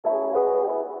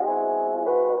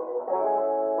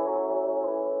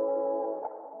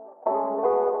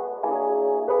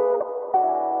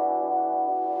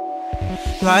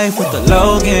Life with the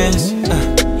Logans,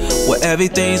 where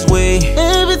everything's we.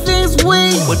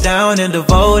 We're down and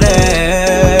devoted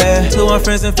to our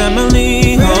friends and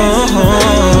family. Showing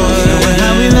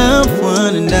how we love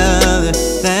one another.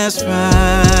 That's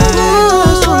right.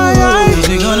 Cause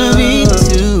we're gonna be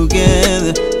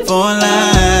together for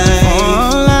life.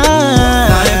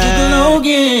 Life with the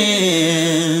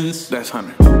Logans. That's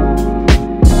Hunter.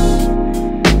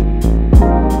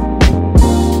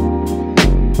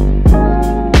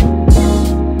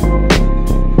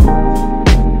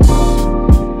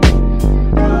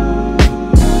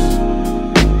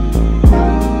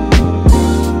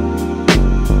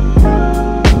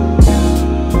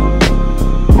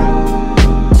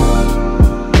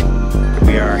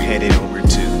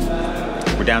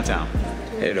 We're downtown,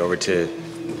 headed over to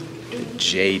the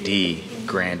JD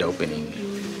grand opening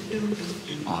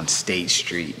on State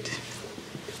Street.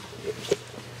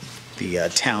 The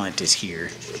talent is here.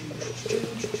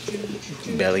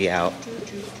 Belly out,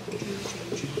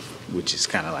 which is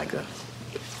kind of like a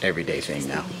everyday thing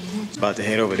now. About to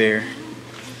head over there,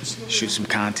 shoot some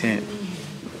content,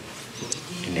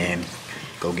 and then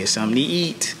go get something to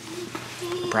eat.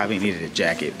 Probably needed a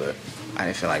jacket, but I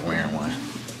didn't feel like wearing one.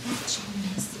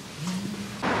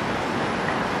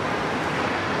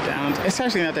 It's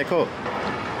actually not that cold.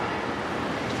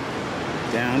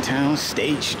 Downtown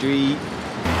State Street. You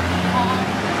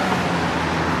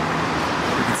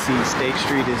can see State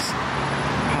Street is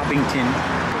Poppington.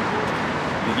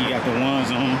 Vicky got the ones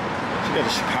on. She got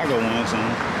the Chicago ones on.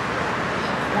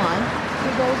 One.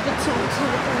 Here goes the 2, 2,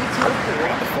 3, 2, 4.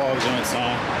 Got the fog joints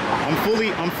on.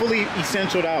 I'm fully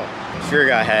essentialed out. Fear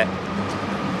God hat.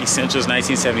 Essentials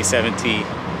 1977 tee,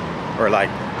 or like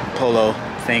polo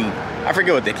thing. I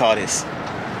forget what they call this.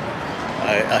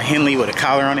 A Henley with a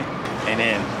collar on it, and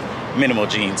then minimal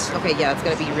jeans. Okay, yeah, it's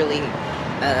gonna be really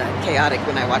chaotic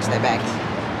when I watch that back.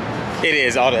 It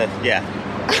is all the, yeah.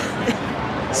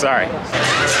 Sorry. All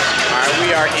right,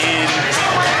 we are in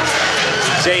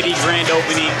JD grand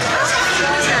opening.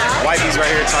 Wifey's right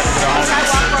here talking to the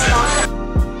homies.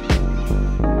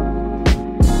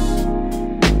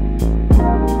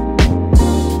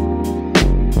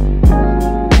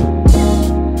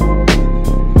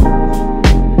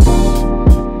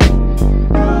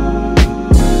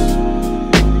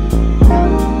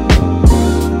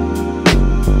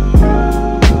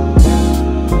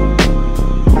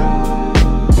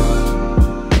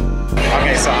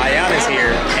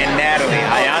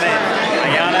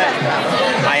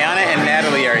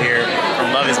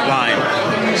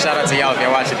 Shout out to y'all if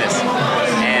you're watching this.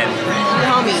 And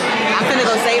homie, I'm finna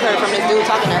go save her from this dude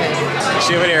talking to her.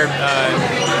 She over there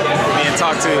being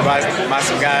talked to by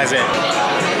some guys, and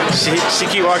she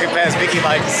keep walking past Vicky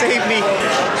like, save me.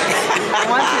 I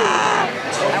want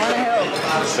to help.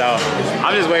 So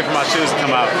I'm just waiting for my shoes to come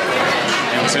out.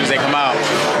 And as soon as they come out,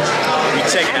 we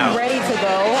check it out. I'm ready to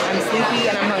go. I'm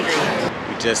sleepy and I'm hungry.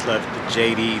 We just left the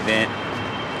JD event.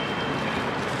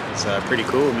 It's pretty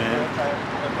cool, man.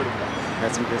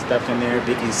 Got some good stuff in there.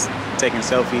 Vicky's taking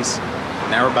selfies.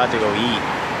 Now we're about to go eat.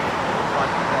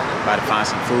 About to find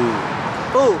some food.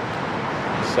 Food.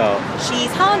 So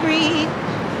she's hungry.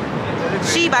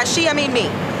 By she I mean me.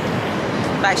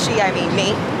 By she I mean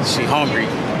me. She hungry.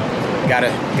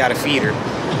 Gotta feed her.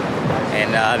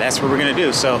 And that's what we're gonna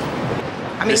do. So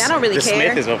I mean, I don't really care.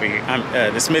 The Smith is over here.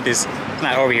 The Smith is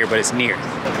not over here, but it's near.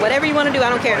 Whatever you want to do, I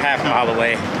don't care. Half a mile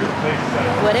away.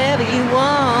 Whatever you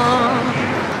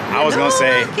want. I was gonna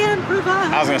say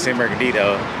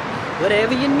Mercadito.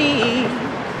 Whatever you need.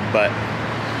 But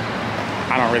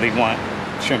I don't really want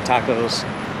shrimp tacos.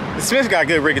 The Smith got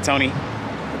good rigatoni.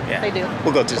 Yeah, they do.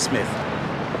 We'll go to the Smith.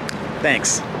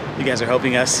 Thanks. You guys are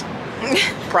helping us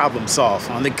problem solve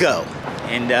on the go.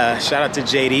 And shout out to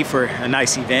JD for a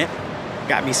nice event.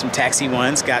 Got me some taxi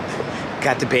ones. Got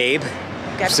the babe.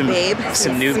 Some new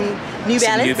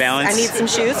Balance. I need some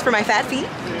shoes for my fat feet.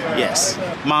 Yes.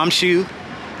 Mom shoe.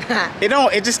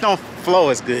 It just don't flow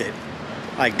as good.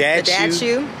 Like dad shoe. Dad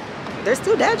shoe. There's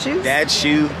still dad shoes. Dad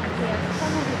shoe.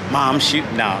 Mom shoe.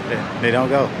 No, they don't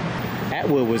go.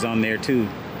 Atwood was on there too.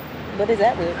 What is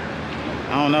Atwood?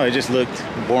 I don't know. It just looked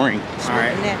boring. All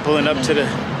right, pulling up to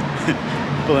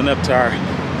our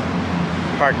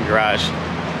parking garage.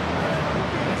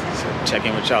 So check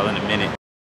in with y'all in a minute.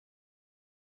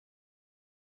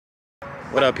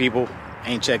 What up, people?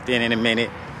 Ain't checked in a minute.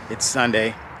 It's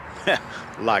Sunday. A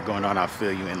lot going on. I'll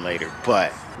fill you in later.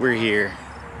 But we're here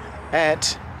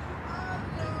at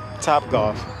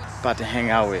Topgolf, about to hang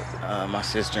out with my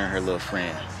sister and her little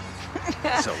friend.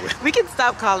 So we can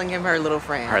stop calling him her little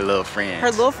friend. her little friend.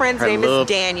 Her little friend's name is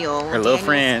Daniel. Her little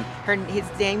friend. His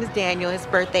name is Daniel. His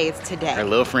birthday is today. Her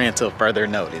little friend till further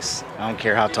notice. I don't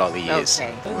care how tall he is.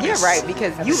 Okay. You're right,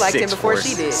 because you liked him before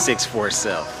she did. 6'4"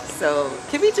 self. So,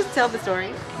 can we just tell the story?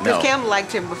 No. Because Cam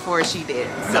liked him before she did.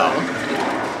 So.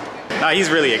 No, he's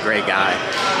really a great guy.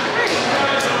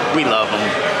 We love him.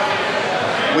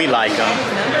 We like him.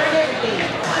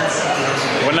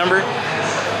 What number?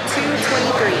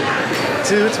 223.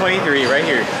 223, right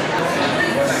here.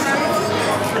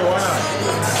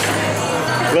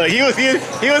 Look, he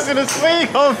was in a swing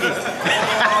on me.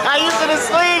 He was in a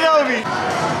swing on me.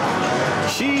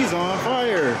 She's on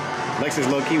fire. Llexis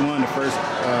low-key won the first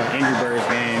Angry Birds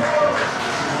game.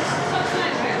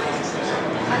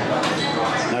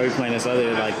 Now we're playing this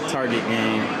other like Target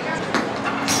game.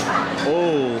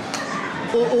 Oh.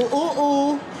 Oh, oh, oh,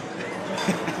 oh.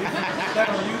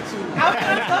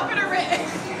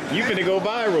 You finna go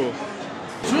viral.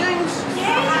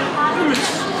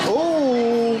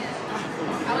 Oh.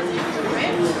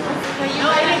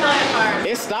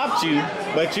 It stopped you,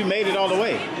 but you made it all the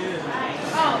way.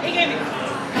 Oh, it gave me.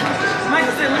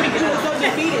 Michael said, let me get it. So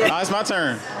defeated. Oh, it's my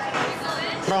turn.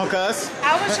 Come on, cuz.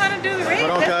 I was trying to do the ring.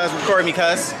 Hold on, cuz. Record me,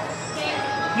 cuz.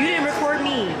 You didn't record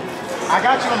me. I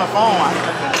got you on the phone.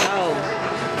 Oh.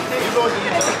 You go with the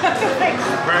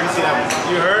Vernon, see that one?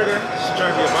 You heard her? She's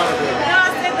trying to be a bottle girl. No,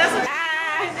 I said that's what.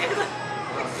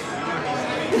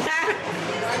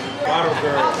 Bottle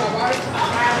girl.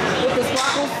 With the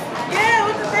sparkles? Yeah,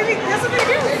 with the baby. That's what they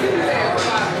do.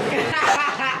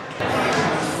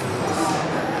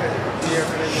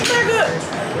 They're good.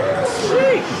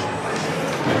 Sweet.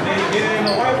 Did you get it in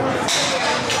the white one?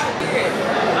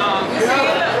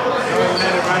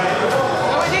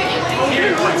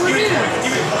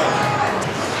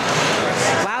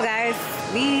 Wow, guys.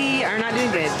 We are not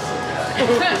doing good.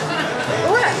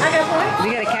 What? I got points. We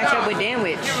gotta catch up with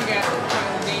Danwich.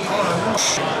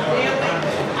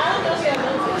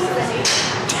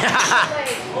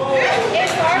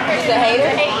 He's a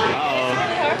hater?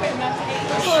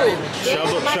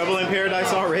 Trouble in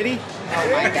Paradise already? Oh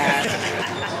my God.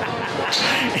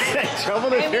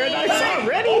 Trouble in Paradise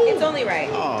already? It's only right.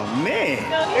 Oh man.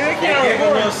 Give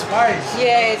a little spice.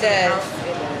 Yeah, it does.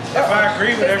 If I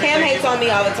agree with everything. Cam hates on me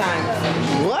all the time.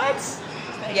 What?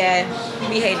 Yeah,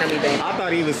 he hating on me, babe. I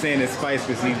thought he was saying it's spice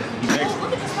because he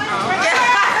Mexican.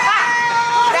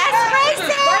 That's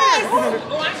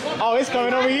racist! Oh, it's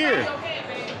coming over here.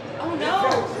 Oh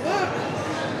no.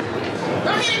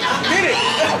 Hit it.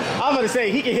 I'm going to say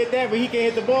he can hit that, but he can't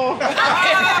hit the ball. Gotcha.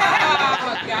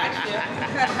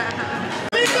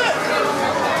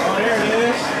 Oh, there it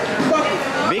is.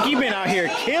 Vicky been out here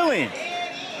killing.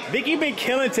 Vicky been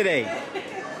killing today.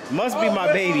 Must be my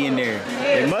baby in there.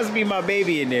 It must be my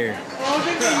baby in there.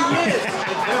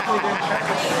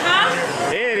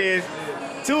 There it is.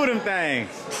 Two of them things.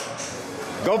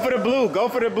 Go for the blue. Go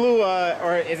for the blue.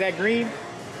 Or is that green?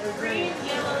 Green,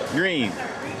 yellow. Green.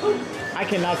 I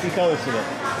cannot see colors today.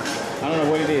 I don't know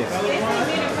what it is. It's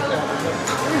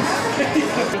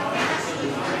a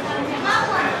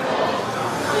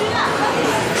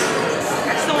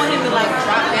I just don't want him to like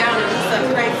drop down and do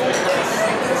something crazy.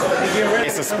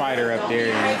 It's a spider up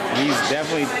there. And he's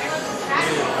definitely.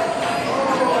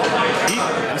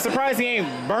 I'm surprised he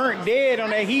ain't burnt dead on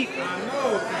that heat. I'm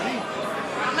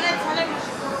gonna tell him.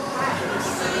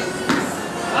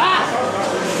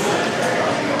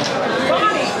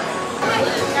 Bobby.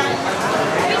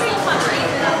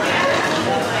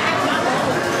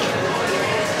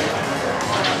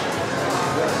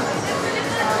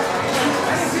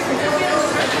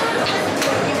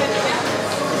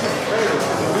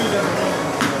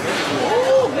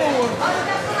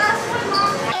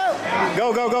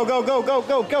 Go, go, go, go, go, go,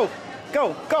 go, go.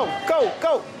 Go, go, go,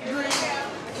 go.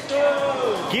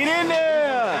 Get in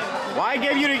there. Why it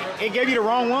gave you the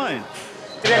wrong one?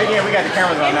 Do that again. We got the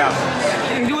cameras on now.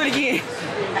 Do it again.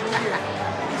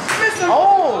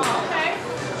 Oh!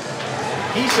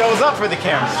 He shows up for the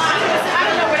cameras. I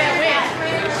don't know where that went.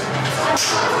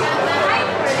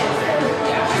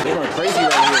 They're going crazy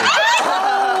right here.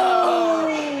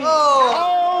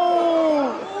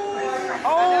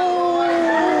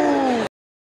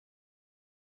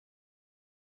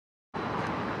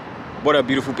 What up,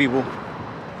 beautiful people?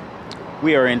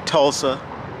 We are in Tulsa,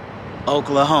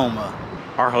 Oklahoma.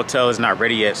 Our hotel is not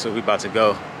ready yet, so we're about to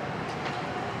go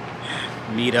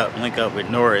meet up, link up with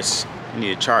Norris. I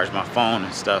need to charge my phone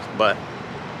and stuff, but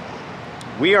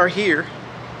we are here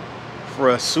for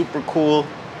a super cool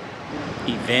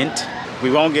event. We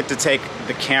won't get to take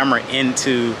the camera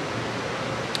into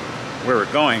where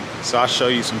we're going, so I'll show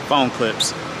you some phone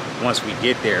clips once we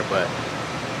get there, but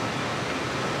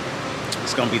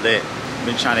it's gonna be lit.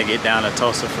 Been trying to get down to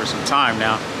Tulsa for some time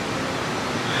now,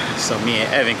 so me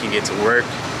and Evan can get to work.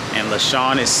 And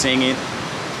Lashon is singing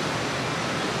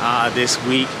this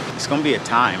week. It's gonna be a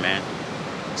time, man.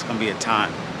 It's gonna be a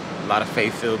time. A lot of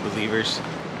faith-filled believers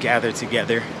gathered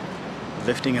together,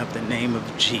 lifting up the name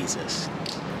of Jesus.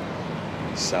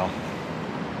 So,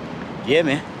 yeah,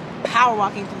 man. Power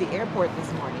walking through the airport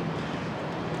this morning.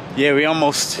 Yeah, we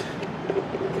almost.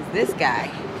 Because this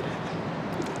guy.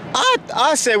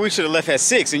 I said we should have left at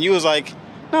 6, and you was like,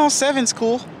 no, 7's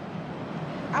cool.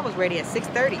 I was ready at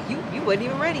 6:30. You wasn't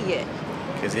even ready yet.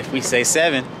 Because if we say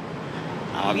 7,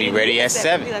 I'll be ready at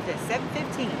 7. We left at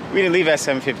 7:15. We didn't leave at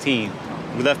 7:15.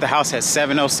 We left the house at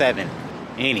 7:07.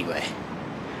 Anyway,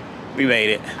 we made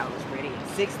it. I was ready at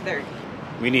 6:30.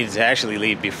 We needed to actually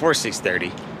leave before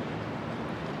 6:30.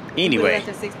 Anyway. If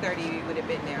we left at 6:30, we would have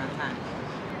been there on time.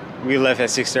 We left at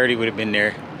 6:30, would have been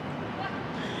there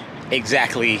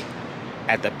exactly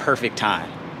at the perfect time.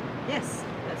 Yes,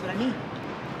 that's what I mean.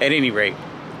 At any rate,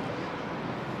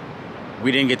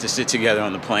 we didn't get to sit together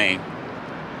on the plane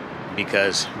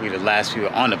because we were the last people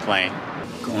on the plane.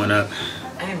 Going up.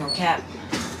 I ain't gonna cap.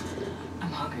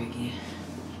 I'm hungry again.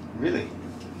 Really?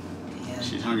 Yeah.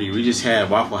 She's hungry. We just had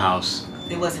Waffle House.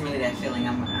 It wasn't really that feeling.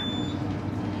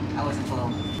 I wasn't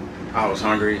full. I was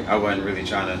hungry. I wasn't really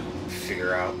trying to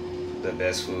figure out the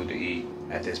best food to eat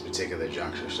at this particular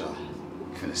juncture, so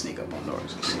I'm finna sneak up on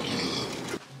doors.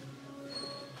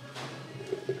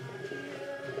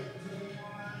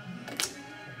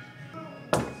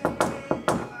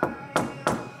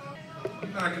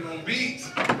 Knocking on beats.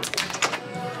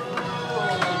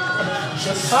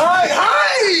 Hi!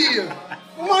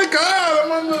 Oh my God,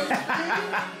 I'm on the.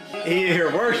 He here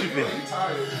worshiping.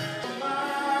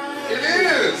 It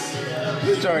is.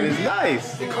 This joint is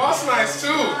nice. It costs nice too.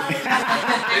 It's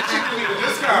cheaply the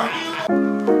discount.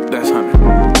 That's honey.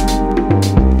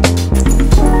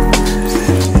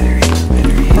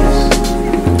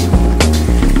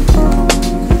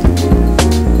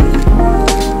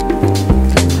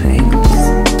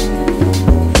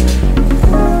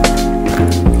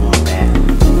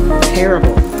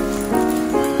 Terrible.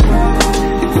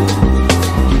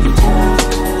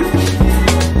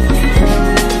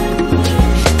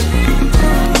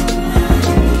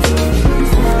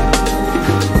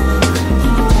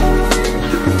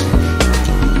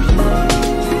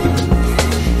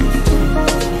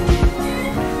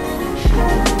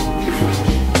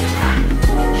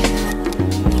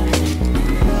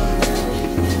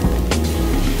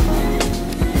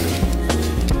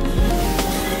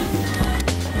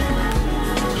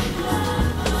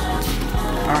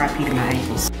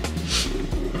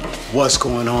 What's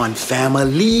going on,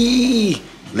 family?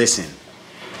 Listen,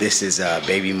 this is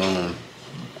BABYMOON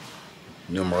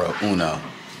numero uno,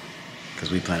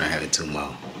 because we plan on having 2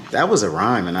 more. That was a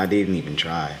rhyme and I didn't even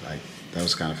try. Like, that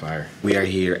was kind of fire. We are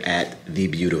here at the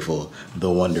beautiful, the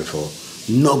wonderful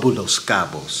Nobu Los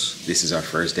Cabos. This is our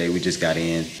first day. We just got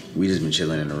in. We just been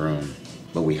chilling in the room,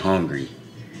 but we hungry.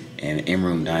 And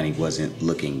in-room dining wasn't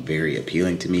looking very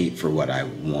appealing to me for what I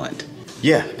want.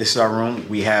 Yeah, this is our room.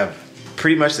 We have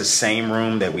pretty much the same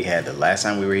room that we had the last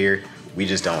time we were here. We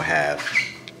just don't have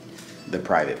the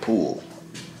private pool.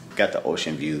 Got the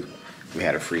ocean view. We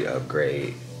had a free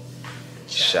upgrade.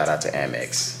 Shout out to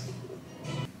Amex.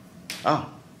 Oh,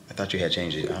 I thought you had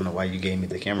changed it. I don't know why you gave me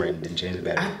the camera and didn't change the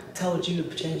battery. I told you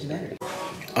to change the battery.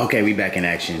 Okay, we back in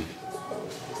action.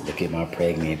 Look at my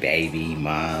pregnant baby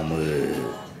mama.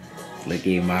 Look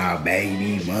at my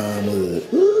baby mama.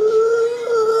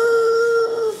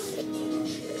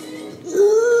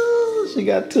 She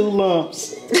got 2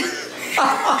 lumps.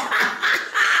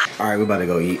 All right, we're about to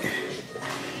go eat.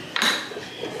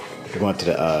 We're going to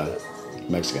the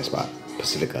Mexican spot,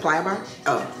 Pacifica. Fly bar?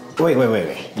 Oh. Wait.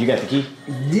 You got the key?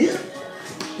 Yeah.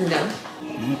 No.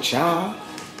 Child,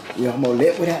 we almost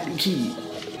left without the key.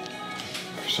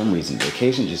 For some reason,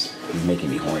 vacation just is making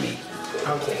me horny.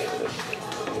 Okay.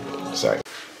 Sorry.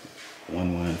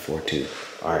 1142.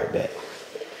 All right, bet.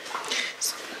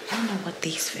 So, I don't know what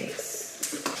these face.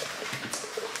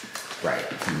 Right,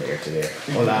 from there to there.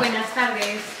 Hola. Buenas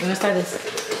tardes. Buenas tardes.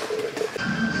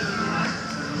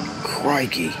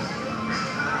 Crikey.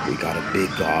 We got a big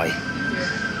guy.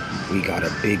 We got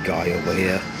a big guy over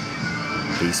here.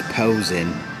 He's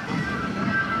posing.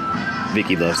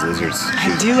 Vicky loves lizards.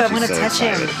 I do. I want to touch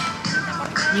him.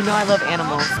 You know I love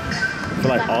animals. I feel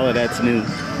like all of that's new.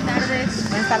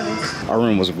 Our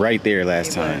room was right there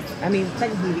last time. I mean,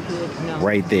 technically we could. No.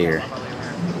 Right there.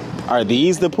 Are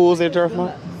these the pools they're talking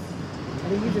about?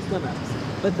 I think you just swim ups.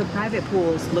 But the private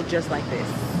pools look just like this.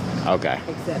 Okay.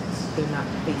 except they're not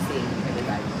facing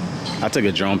everybody. I took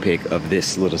a drone pic of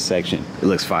this little section. It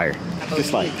looks fire.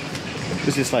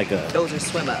 It's just like a. Those are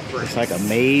swim up rooms. It's like a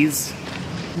maze.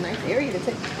 Nice area to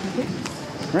take.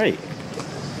 Right.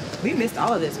 We missed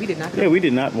all of this. We did not. Yeah, we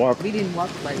did not walk. We didn't walk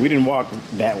like. We didn't walk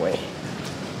that way.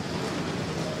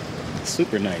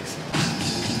 Super nice.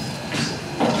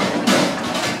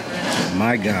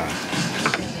 My God.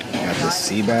 Got the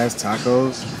sea bass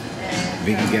tacos.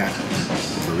 Vicky got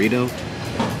burrito.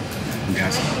 We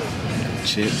got some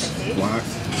chips, guac,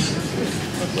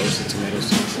 roasted tomato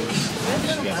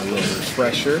sauce. She got a little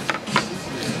refresher.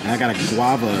 And I got a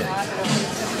guava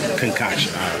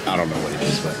concoction. I don't know what it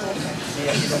is, but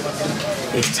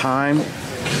it's time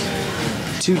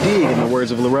to dig, in the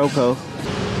words of LaRocco.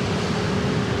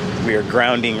 We are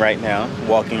grounding right now,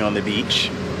 walking on the beach.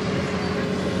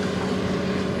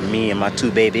 Me and my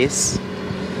two babies.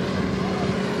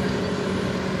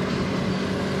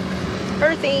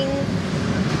 Earthing.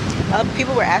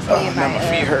 People were asking me if my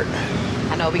feet hurt.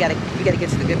 I know we gotta get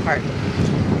to the good part.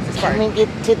 This part. Can we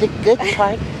get to the good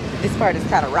part? This part is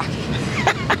kind of rocky.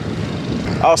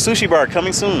 Oh, sushi bar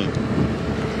coming soon.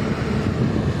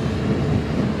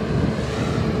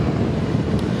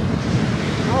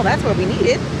 Oh, that's what we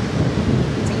needed.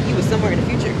 He was somewhere in the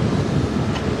future.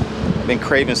 I've been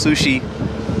craving sushi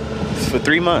for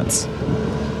 3 months.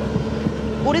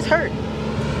 Oh, this hurt.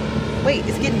 Wait,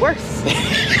 it's getting worse.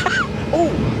 Oh,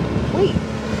 wait.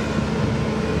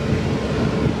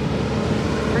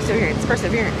 Perseverance,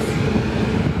 perseverance.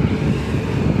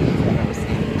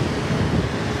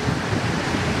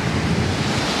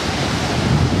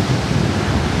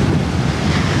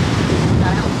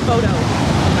 Photo.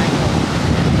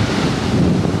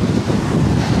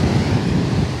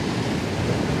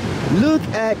 Look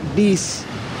at this.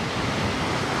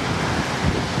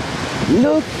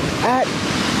 Look at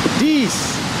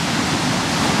this.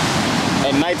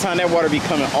 At nighttime, that water be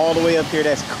coming all the way up here.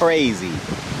 That's crazy.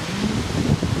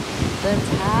 The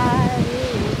tide is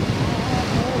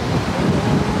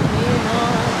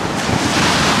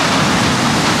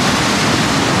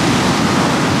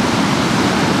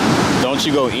Don't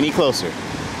you go any closer. You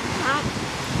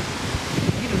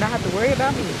do not have to worry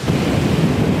about me.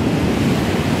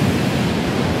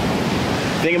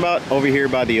 Thing about over here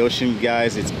by the ocean,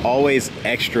 guys, it's always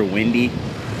extra windy.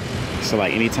 So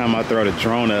like anytime I throw the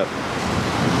drone up,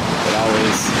 it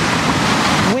always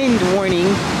wind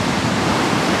warning.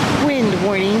 Wind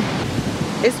warning.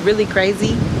 It's really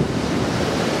crazy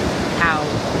how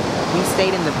we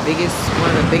stayed in one of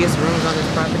the biggest rooms on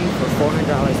this property for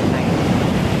 $400 a night.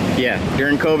 Yeah,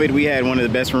 during COVID we had one of the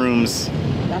best rooms.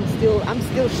 I'm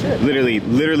still shook.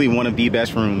 Literally one of the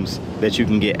best rooms that you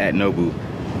can get at Nobu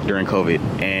during COVID,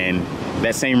 and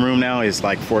that same room now is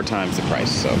like 4 times the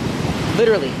price. So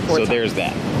literally 4 times. So there's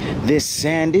that. This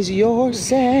sand is your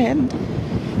sand.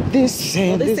 This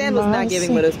sand this sand was not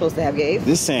giving what it was supposed to have gave.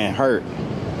 This sand hurt.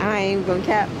 I ain't gonna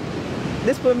cap.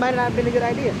 This one might not have been a good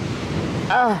idea.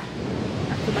 I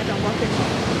feel like I'm walking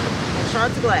on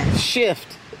shards of glass.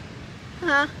 Shift.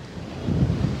 Huh?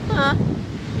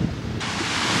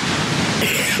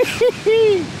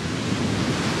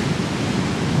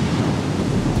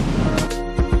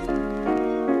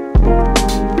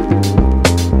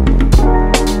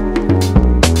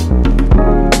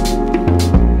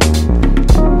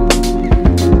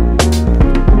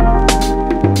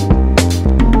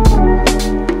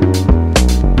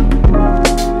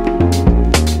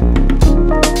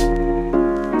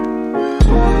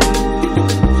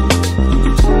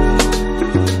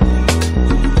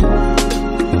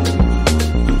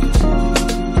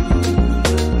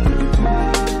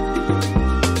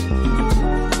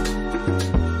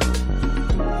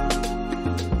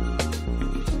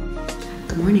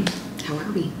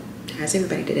 How's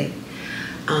everybody today?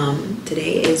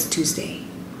 Today is Tuesday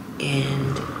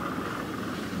and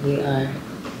we are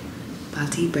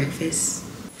about to eat breakfast.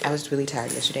 I was really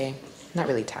tired yesterday. Not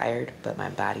really tired, but my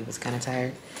body was kind of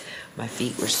tired. My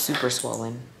feet were super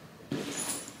swollen.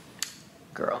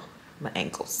 Girl, my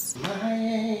ankles. My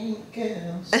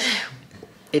ankles.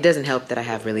 It doesn't help that I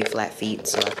have really flat feet,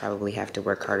 so I probably have to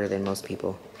work harder than most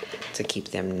people to keep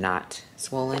them not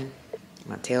swollen.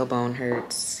 My tailbone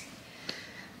hurts.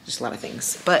 Just a lot of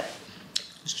things. But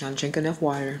just trying to drink enough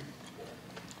water.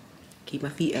 Keep my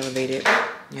feet elevated.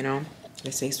 You know,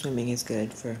 they say swimming is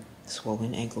good for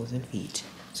swollen ankles and feet.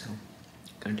 So,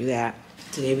 gonna do that.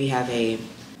 Today we have a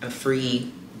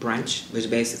free brunch,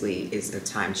 which basically is a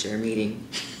timeshare meeting.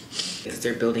 Because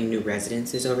they're building new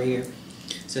residences over here.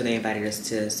 So they invited us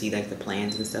to see like the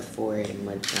plans and stuff for it and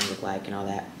what it's gonna look like and all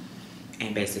that.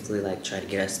 And basically like try to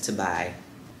get us to buy.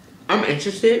 I'm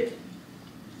interested.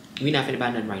 We're not finna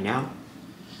buy nothing right now.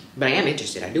 But I am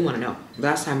interested. I do want to know.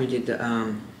 Last time we did the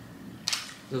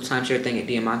little timeshare thing at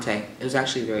Diamante, it was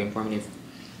actually very informative.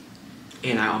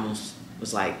 And I almost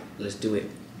was like, let's do it.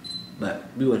 But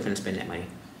we wasn't finna spend that money.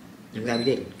 I'm glad we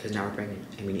didn't, because now we're pregnant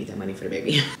and we need that money for the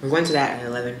baby. We're going to that at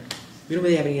 11. We don't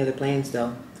really have any other plans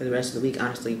though for the rest of the week,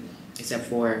 honestly, except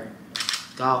for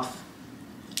golf.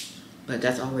 But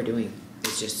that's all we're doing.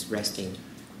 It's just resting,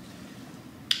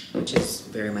 which is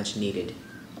very much needed.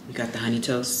 We got the honey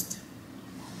toast.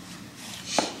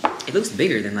 It looks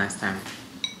bigger than last time.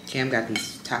 Cam got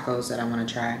these tacos that I want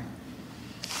to try.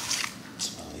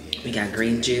 We got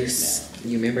green juice.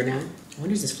 You remember now? I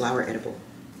wonder is this flour edible?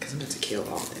 Because I'm about to kill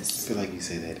all this. I feel like you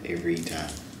say that every time.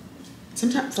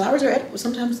 Sometimes flowers are edible.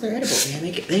 Sometimes they're edible.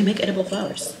 They make edible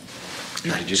flowers.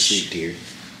 How did you sleep, dear?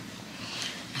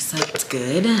 I slept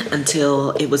good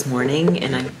until it was morning,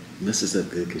 and I Must have slept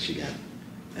good because you got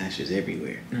ashes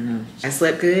everywhere. I know. I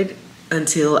slept good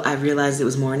until I realized it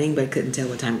was morning, but I couldn't tell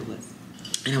what time it was.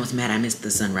 And I was mad I missed the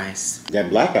sunrise. That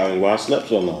blackout is why I slept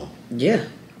so long. Yeah,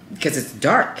 because it's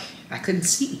dark. I couldn't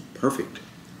see. Perfect.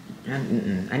 I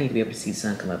need to be able to see the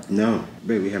sun come up. No,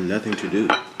 babe, we have nothing to do.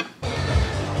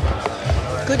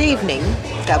 Good evening,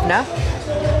 Governor.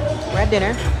 We're at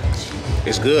dinner.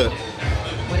 It's good.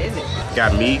 What is it?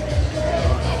 Got meat,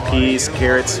 peas,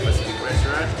 carrots,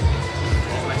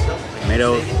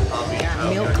 tomatoes,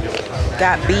 Got milk.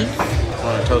 Got beef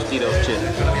on a Tostitos chip.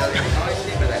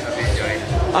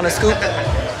 on a scoop.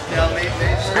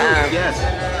 Yes.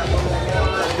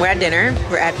 We're at dinner.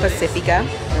 We're at Pacifica.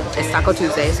 It's Taco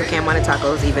Tuesday, so Cam wanted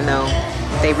tacos, even though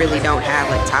they really don't have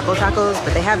like tacos,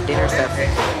 but they have dinner stuff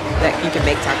that you can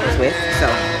make tacos with. So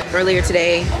earlier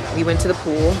today, we went to the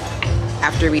pool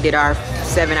after we did our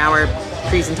 7-hour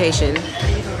presentation.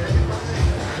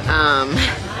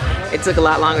 It took a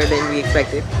lot longer than we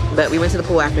expected, but we went to the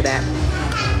pool after that.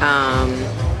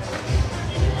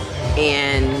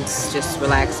 And just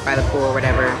relaxed by the pool or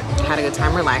whatever. Had a good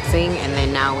time relaxing, and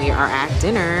then now we are at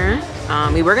dinner.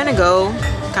 We were gonna go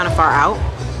kind of far out,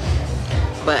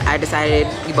 but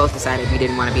we both decided we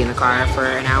didn't want to be in the car for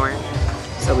an hour,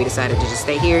 so we decided to just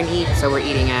stay here and eat. So we're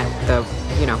eating at the,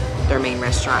 their main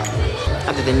restaurant,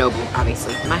 other than Nobu,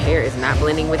 obviously. My hair is not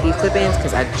blending with these clip-ins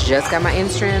because I just got my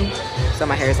ends trimmed, so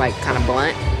my hair is like kind of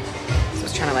blunt. So I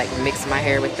was trying to like mix my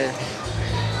hair with the.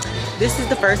 This is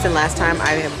the first and last time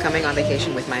I am coming on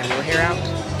vacation with my real hair out.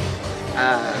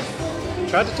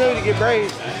 Tried to tell you to get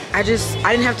braids. I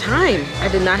didn't have time. I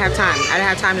did not have time. I didn't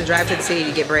have time to drive to the city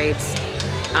to get braids.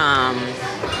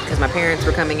 Because my parents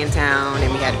were coming in town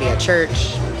and we had to be at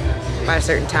church by a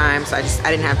certain time. So I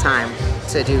didn't have time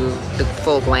to do the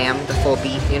full glam, the full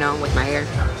beat, with my hair.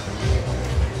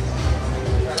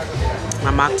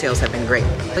 My mocktails have been great.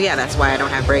 But yeah, that's why I don't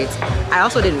have braids. I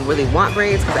also didn't really want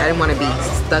braids because I didn't want to be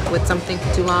stuck with something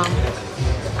for too long.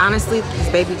 Honestly, this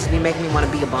baby just be making me want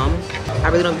to be a bum. I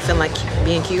really don't feel like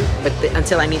being cute, but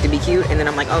until I need to be cute, and then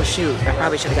I'm like, oh shoot, I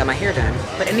probably should have got my hair done.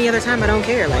 But any other time, I don't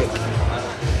care. Like,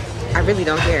 I really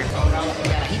don't care.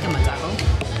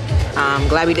 I'm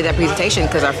glad we did that presentation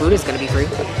because our food is going to be free.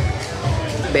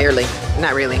 Barely.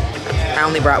 Not really. I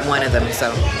only brought one of them,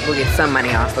 so we'll get some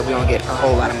money off, but we won't get a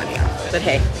whole lot of money off. But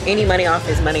hey, any money off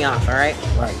is money off, all right?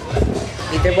 Right.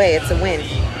 Either way, it's a win.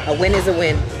 A win is a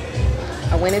win.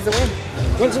 A win is a win.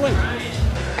 What's the win?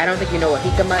 I don't think you know what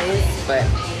jicama is, but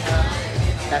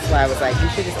that's why I was like, you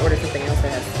should just order something else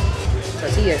that has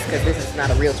tortillas, because this is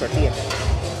not a real tortilla.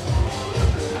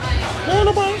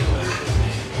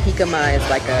 Jicama is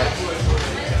like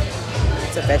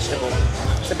it's a vegetable.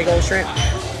 It's a big old shrimp.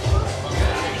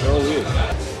 Oh, yeah.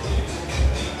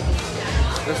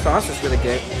 The sauce is really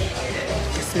good.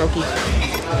 It's smoky.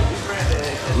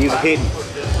 He's hidden.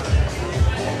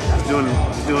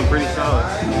 He's doing pretty solid.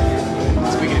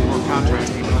 Speaking of more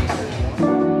contrast, people like that.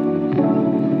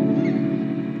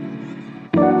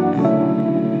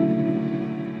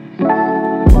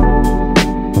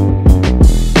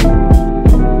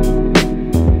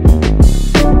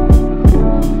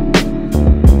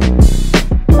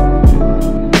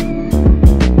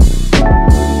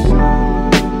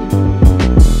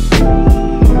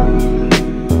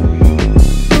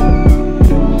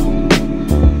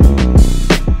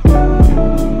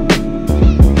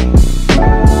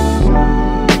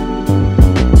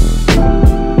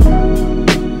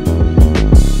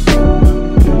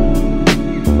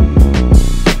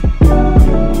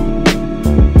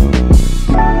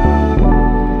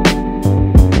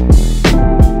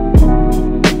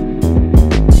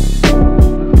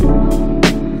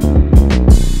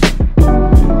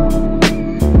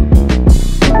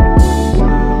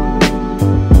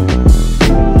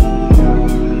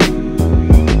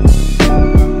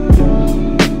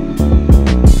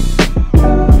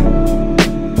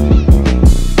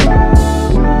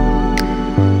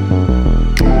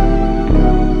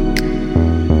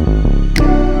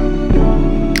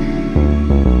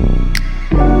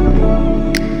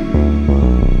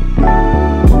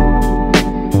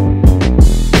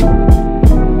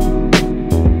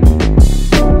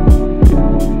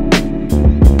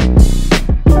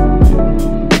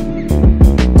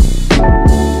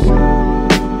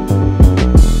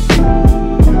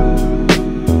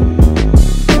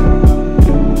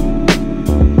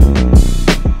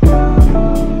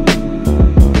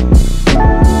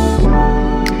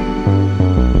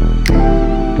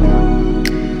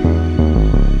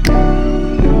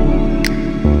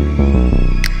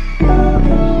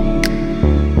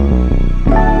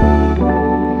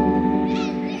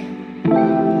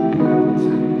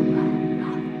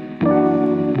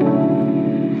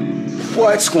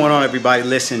 What's going on, everybody?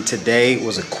 Listen, today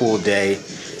was a cool day.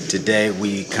 Today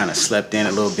we kind of slept in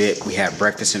a little bit. We had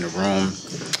breakfast in the room.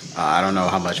 I don't know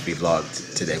how much we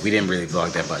vlogged today. We didn't really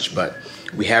vlog that much, but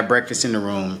we had breakfast in the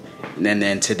room. And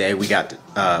then today we got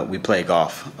we played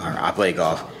golf. Or I played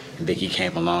golf, and Vicky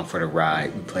came along for the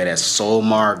ride. We played at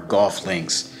Solmar Golf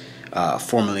Links,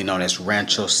 formerly known as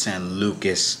Rancho San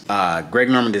Lucas.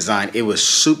 Greg Norman design. It was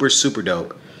super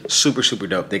dope. Super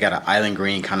dope. They got an island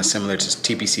green, kind of similar to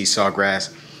TPC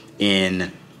Sawgrass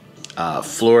in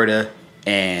Florida.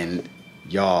 And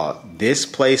y'all, this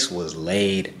place was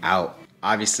laid out.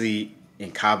 Obviously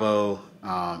in Cabo,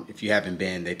 if you haven't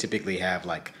been, they typically have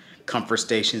like comfort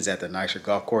stations at the nicer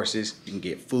golf courses. You can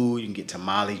get food, you can get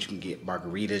tamales, you can get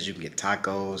margaritas, you can get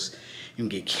tacos, you can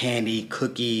get candy,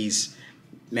 cookies.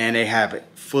 Man, they have it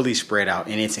fully spread out,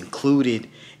 and it's included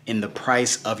in the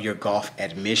price of your golf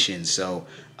admission. So,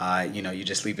 you know, you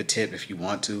just leave a tip if you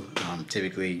want to.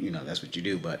 Typically, you know, that's what you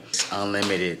do, but it's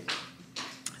unlimited.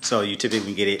 So you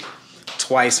typically get it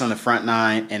twice on the front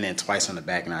nine and then twice on the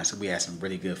back nine. So we had some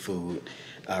really good food,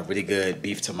 really good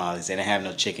beef tamales. They didn't have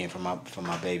no chicken for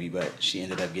my baby, but she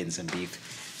ended up getting some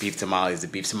beef tamales. The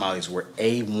beef tamales were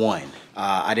A1.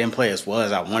 I didn't play as well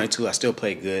as I wanted to. I still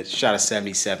played good. Shot a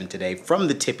 77 today from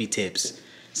the tippy tips,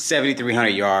 7,300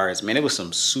 yards. Man, it was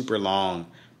some super long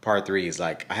par threes.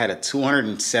 Like, I had a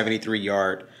 273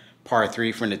 yard par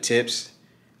three from the tips,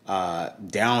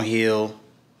 downhill.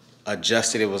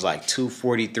 Adjusted, it was like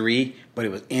 243, but it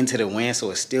was into the wind,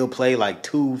 so it still played like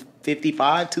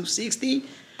 255, 260.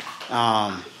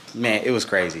 Man, it was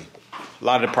crazy. A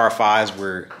lot of the par fives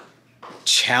were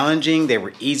challenging. They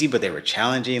were easy, but they were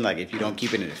challenging. Like, if you don't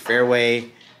keep it in the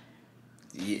fairway,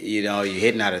 you know, you're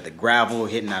hitting out of the gravel,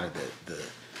 hitting out of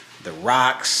the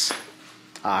rocks.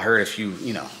 I heard a few,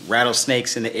 you know,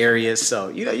 rattlesnakes in the area, so,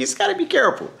 you know, you just gotta be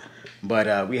careful.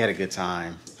 But we had a good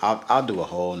time. I'll do a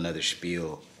whole nother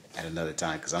spiel at another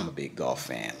time, because I'm a big golf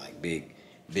fan, like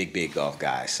big golf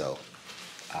guy. So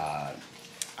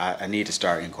I need to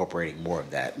start incorporating more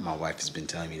of that. My wife has been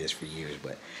telling me this for years,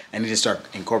 but I need to start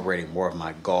incorporating more of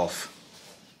my golf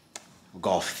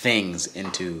things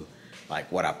into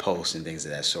like what I post and things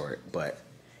of that sort. But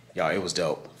y'all, it was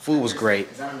dope. Food was great.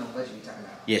 Because I don't know what you're talking about.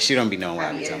 Yeah, she don't be knowing what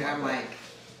I be talking about. I'm like,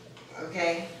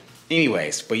 okay.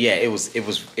 Anyways, but yeah, it was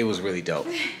really dope.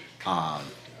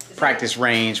 Practice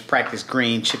range, practice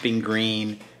green, chipping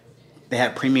green. They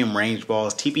had premium range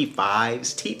balls,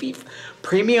 TP5s,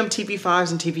 premium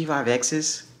TP5s and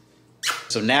TP5Xs.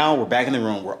 So now we're back in the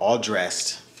room. We're all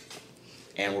dressed,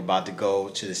 and we're about to go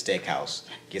to the steakhouse,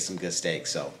 get some good steak.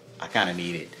 So I kind of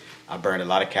need it. I burned a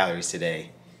lot of calories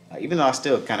today, even though I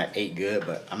still kind of ate good,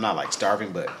 but I'm not like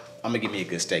starving. But I'm gonna give me a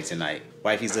good steak tonight.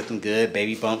 Wifey's looking good.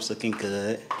 Baby bump's looking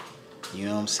good. You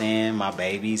know what I'm saying? My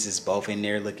babies is both in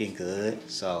there looking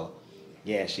good. So,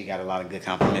 yeah, she got a lot of good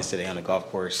compliments today on the golf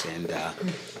course. And,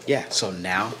 yeah, so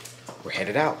now we're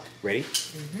headed out. Ready?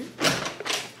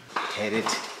 Mm-hmm. Headed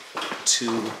to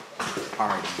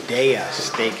Ardea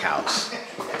Steakhouse.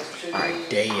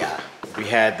 Ardea. We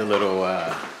had the little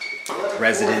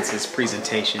residences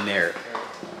presentation there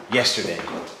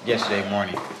yesterday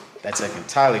morning. That took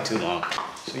entirely too long.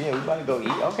 So, yeah, we about to go eat.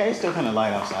 Okay, it's still kind of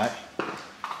light outside.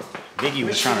 Vicky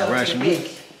was trying to rush me.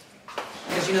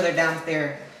 Because you know they're down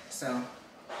there, so.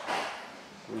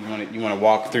 You want to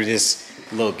walk through this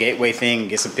little gateway thing and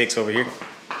get some pics over here?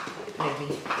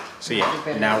 Maybe. So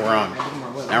yeah, now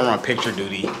we're on picture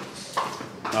duty.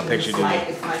 On picture duty.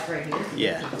 It's light right here.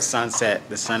 Yeah, the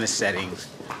sun is setting.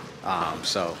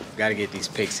 So gotta get these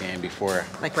pics in before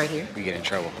Like right here? we get in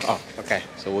trouble. Oh, okay.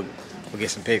 So we'll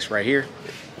get some pics right here,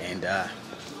 and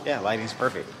yeah, lighting's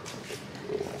perfect.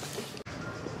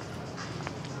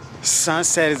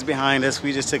 Sunset is behind us.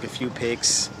 We just took a few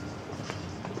pics,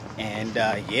 and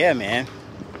yeah, man,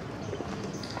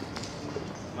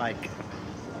 like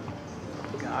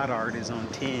Goddard is on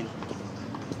 10.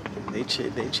 They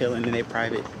chilling in their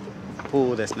private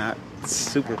pool. That's not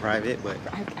super private, but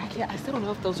I still don't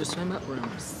know if those are swim up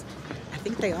rooms. I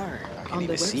think they are. On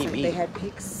the website, they had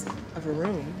pics of a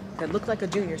room that looked like a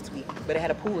junior suite, but it had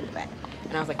a pool in the back.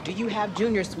 And I was like, do you have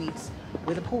junior suites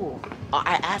with a pool?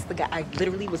 I asked the guy, I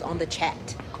literally was on the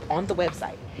chat, on the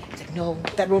website. He's like, no,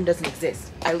 that room doesn't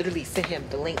exist. I literally sent him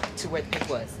the link to where the pic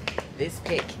was. This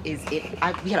pic is it.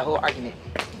 We had a whole argument.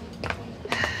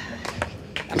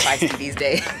 I'm feisty these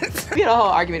days. We had a whole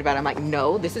argument about it. I'm like,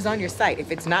 no, this is on your site.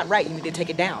 If it's not right, you need to take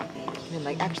it down. And I'm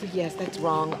like, actually, yes, that's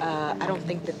wrong. I don't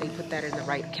think that they put that in the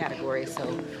right category,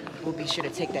 so we'll be sure to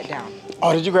take that down.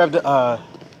 Oh, did you grab the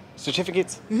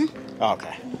certificates? Mm-hmm. Oh,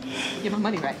 okay. Get my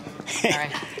money right. All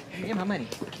right. Get my money.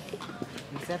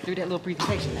 We sat through that little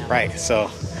presentation now. Right.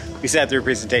 So We sat through a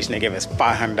presentation. They gave us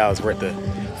 $500 worth of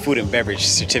food and beverage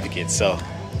certificates. So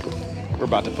we're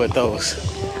about to put those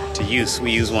to use.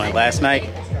 We used one last night.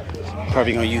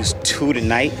 Probably gonna use 2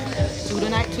 tonight. 2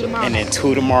 tonight, 2 tomorrow. And then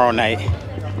 2 tomorrow night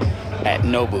at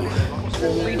Nobu.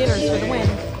 Free dinners for the win.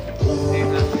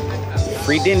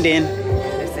 Free din din.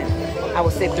 Listen, I will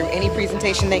sit through any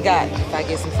presentation they got if I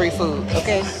get some free food,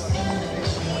 okay?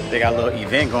 They got a little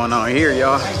event going on here,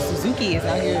 y'all. Suzuki is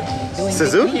out here doing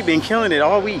Suzuki been killing it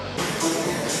all week.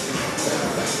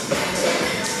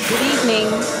 Good evening.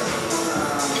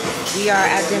 We are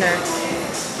at dinner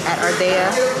at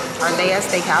Ardea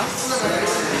Steakhouse.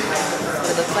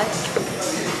 It looks like.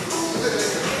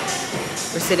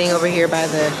 We're sitting over here by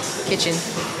the kitchen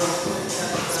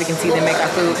so we can see them make our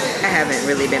food. I haven't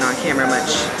really been on camera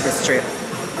much this trip.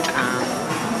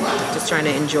 Just trying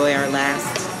to enjoy our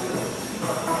last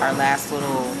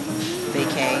little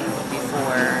vacay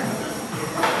before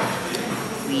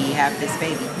we have this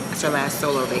baby. It's our last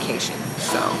solo vacation,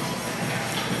 so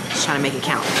just trying to make it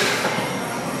count.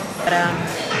 But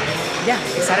yeah,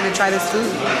 excited to try this food.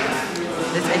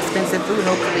 This expensive food.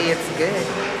 Hopefully it's good.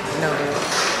 No good.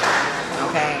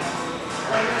 Okay.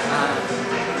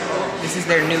 This is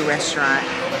their new restaurant,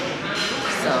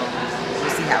 so we'll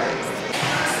see how it is.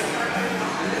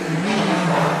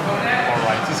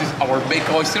 Alright, this is our baked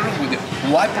oyster with the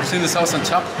white porcini sauce on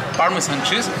top, Parmesan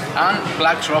cheese, and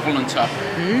black truffle on top.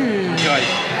 Enjoy.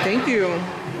 Thank you.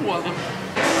 Welcome.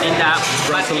 In the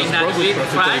deep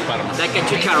fry, like a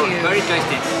chicharron, very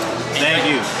tasty. Thank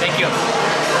you. Thank you.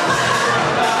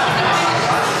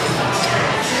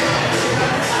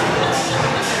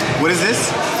 What is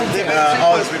this?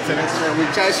 Oh, it's with an extra,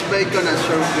 with chives bacon and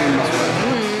sour cream as well.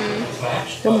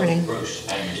 Good morning.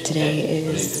 Today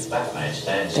is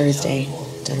Thursday,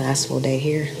 the last full day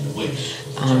here.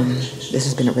 This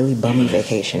has been a really bummy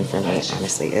vacation for me,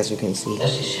 honestly, as you can see.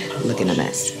 Looking a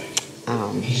mess.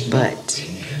 But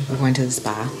we're going to the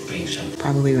spa.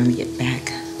 Probably when we get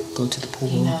back, go to the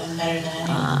pool.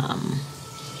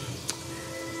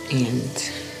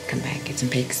 And come back, get some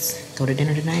pics, go to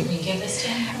dinner tonight.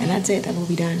 And that's it, that will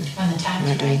be done. I'm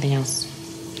not doing anything else.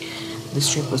 This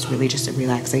trip was really just a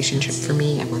relaxation trip for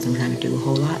me. I wasn't trying to do a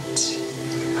whole lot.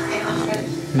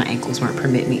 My ankles weren't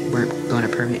going to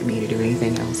permit me to do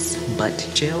anything else but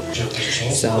chill.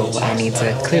 So I need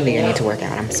to work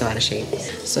out. I'm so out of shape.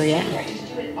 So yeah,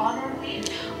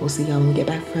 we'll see y'all when we get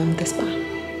back from the spa.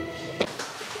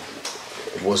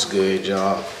 What's good,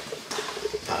 y'all?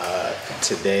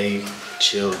 Today,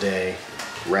 chill day,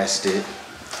 rested.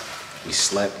 We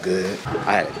slept good.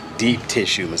 I had a deep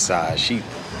tissue massage. She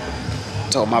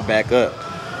told my back up.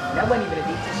 That wasn't even a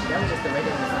deep tissue. That was just a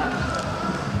regular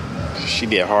massage. She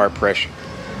did hard pressure.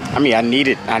 I mean, I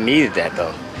needed that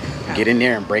though. Get in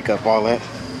there and break up all that.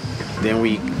 Then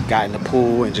we got in the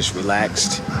pool and just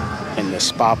relaxed in the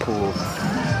spa pool.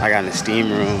 I got in the steam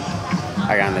room.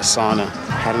 I got in the sauna.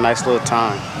 Had a nice little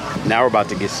time. Now we're about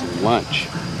to get some lunch.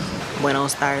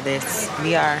 Buenos tardes.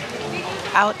 We are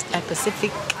out at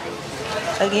Pacific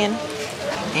again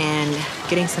and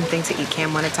getting something to eat.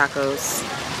 Cam wanted tacos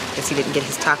because he didn't get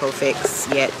his taco fix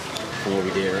yet. From what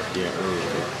we did earlier.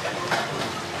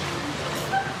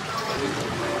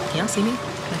 Can y'all see me?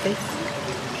 My face?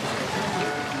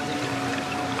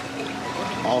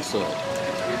 Also,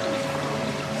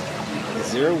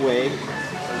 is there a way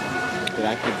that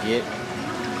I could get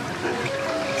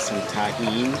some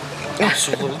tahini?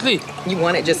 Absolutely. You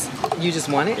want it you just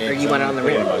want it, or you want it on the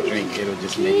rim? Drink, it'll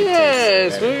just make it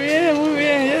Yes, taste better.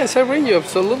 yes, I bring you,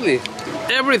 absolutely.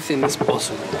 Everything is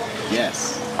possible.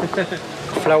 Yes.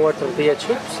 Flour tortilla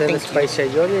chips and Thank spicy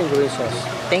aioli and green sauce.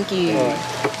 Thank you.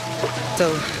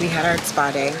 So we had our spa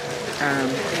day.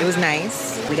 It was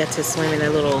nice. We got to swim in a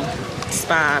little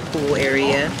spa pool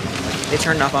area. They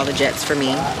turned off all the jets for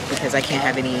me because I can't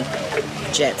have any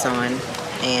jets on,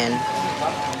 and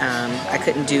I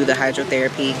couldn't do the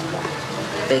hydrotherapy.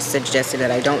 They suggested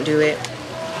that I don't do it.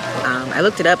 I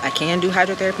looked it up. I can do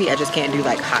hydrotherapy. I just can't do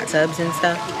like hot tubs and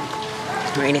stuff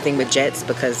or anything with jets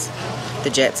because the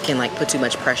jets can like put too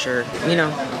much pressure. You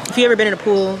know, if you ever been in a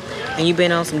pool and you've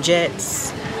been on some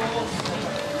jets,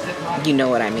 you know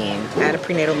what I mean. I had a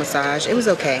prenatal massage. It was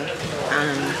okay.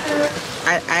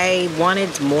 I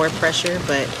wanted more pressure,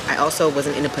 but I also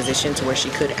wasn't in a position to where she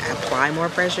could apply more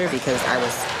pressure because I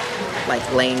was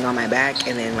like laying on my back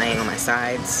and then laying on my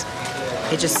sides.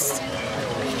 I just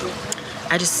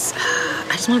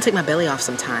want to take my belly off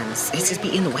sometimes. It's just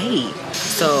be in the way.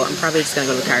 So I'm probably just gonna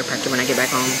go to the chiropractor when I get back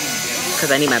home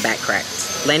because I need my back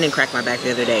cracked. Landon cracked my back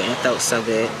the other day and it felt so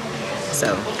good.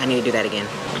 So I need to do that again.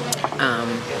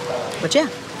 But yeah,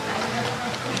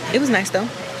 it was nice though.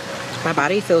 My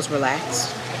body feels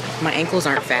relaxed. My ankles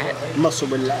aren't fat. Muscle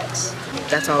relax.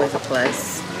 That's always a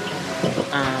plus.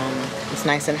 It's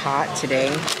nice and hot today.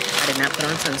 I did not put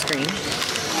on sunscreen.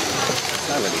 It's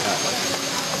not really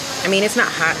hot. I mean, it's not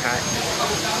hot.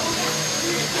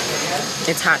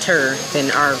 It's hotter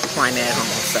than our climate at home,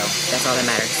 so that's all that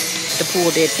matters. The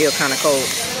pool did feel kind of cold.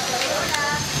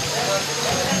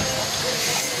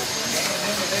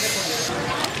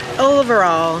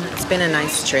 Overall, it's been a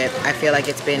nice trip. I feel like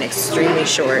it's been extremely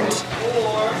short.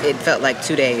 It felt like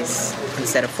 2 days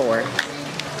instead of 4.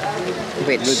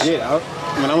 Which Legit,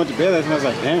 when I went to bed last night, I was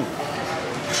like, damn.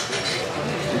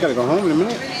 We gotta go home in a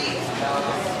minute.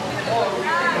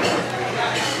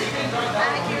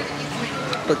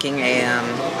 booking a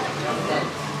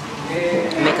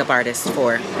makeup artist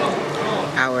for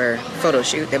our photo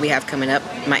shoot that we have coming up.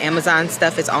 My Amazon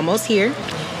stuff is almost here.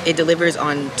 It delivers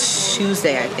on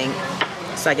Tuesday, I think.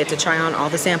 So I get to try on all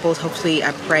the samples. Hopefully,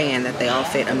 I'm praying that they all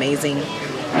fit amazing.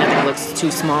 Nothing looks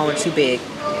too small or too big.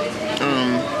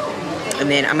 And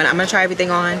then I'm gonna try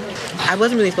everything on. I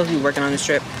wasn't really supposed to be working on this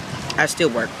trip. I still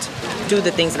worked. Do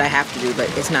the things that I have to do, but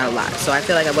it's not a lot. So I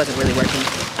feel like I wasn't really working.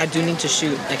 I do need to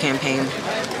shoot a campaign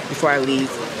before I leave.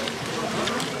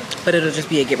 But it'll just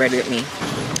be a get ready with me.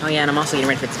 Oh yeah, and I'm also getting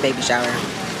ready for this baby shower,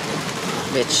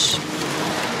 which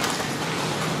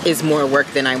is more work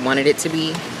than I wanted it to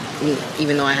be,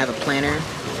 even though I have a planner.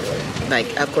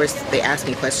 Like, of course, they ask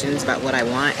me questions about what I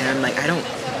want, and I'm like, I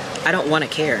don't want to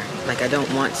care. Like, I don't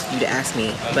want you to ask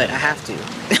me, but I have to.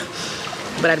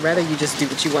 But I'd rather you just do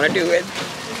what you want to do, and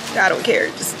I don't care.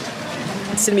 Just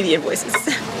send me the invoices.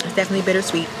 It's definitely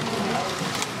bittersweet.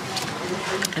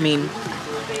 I mean,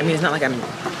 it's not like I'm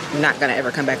not gonna ever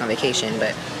come back on vacation,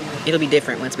 but it'll be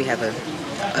different once we have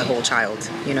a whole child.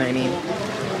 You know what I mean?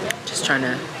 Just trying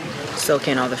to soak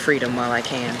in all the freedom while I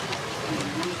can.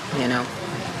 You know?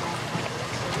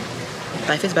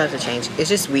 Life is about to change. It's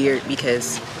just weird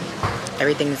because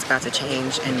everything is about to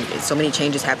change, and it's so many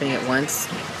changes happening at once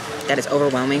that it's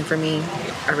overwhelming for me.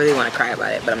 I really want to cry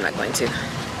about it, but I'm not going to.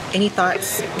 Any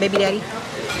thoughts, baby daddy?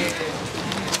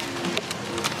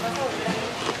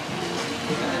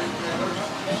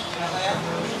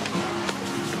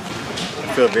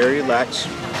 I feel very relaxed.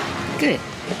 Good.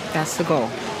 That's the goal.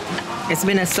 It's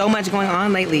been so much going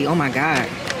on lately. Oh my God.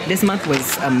 This month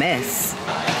was a mess.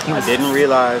 I didn't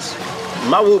realize.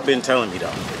 My whoop been telling me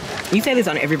though. You say this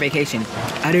on every vacation.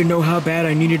 I didn't know how bad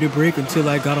I needed a break until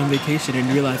I got on vacation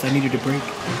and realized I needed a break.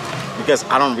 Because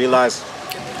I don't realize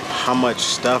how much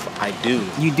stuff I do.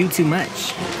 You do too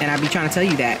much. And I be trying to tell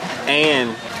you that.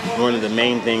 And one of the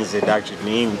main things that Dr.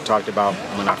 Janine talked about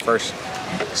when I first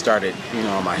started,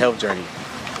 on my health journey,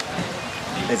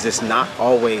 is it's not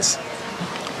always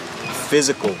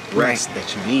physical rest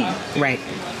that you need. Right.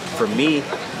 For me,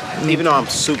 even though I'm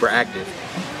super active,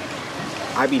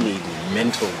 I be needing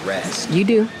mental rest. You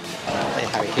do. They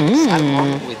have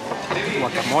salmon with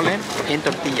guacamole and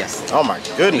tortillas. Oh my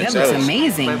goodness. That looks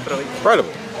amazing.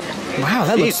 Incredible. Wow,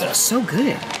 that looks so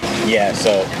good. Yeah,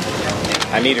 so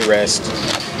I need a rest.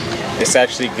 It's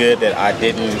actually good that I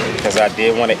didn't, because I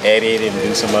did want to edit and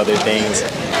do some other things.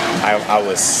 I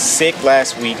was sick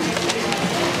last week.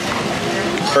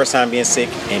 First time being sick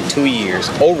in 2 years,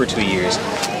 over 2 years.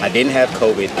 I didn't have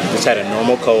COVID, just had a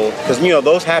normal cold. Because,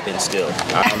 those happen still.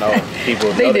 I don't know if people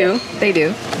know They do. that. They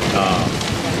do.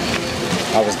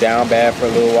 I was down bad for a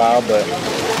little while, but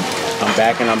I'm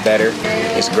back and I'm better.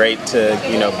 It's great to,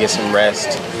 get some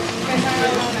rest,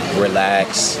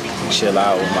 relax, chill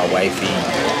out with my wifey,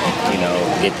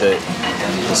 get the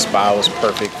spa was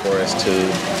perfect for us too.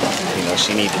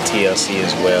 She needs the TLC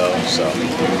as well, so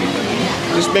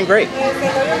it's been great.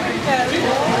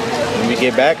 When we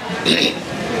get back,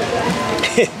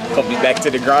 I'll be back to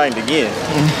the grind again.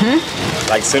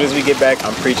 Like, as soon as we get back,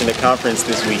 I'm preaching a conference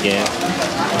this weekend.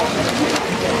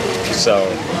 So,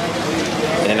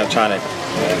 and then I'm trying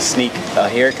to sneak a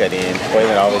haircut in.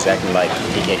 Boylan always acting like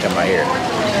he can't cut my hair.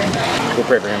 We'll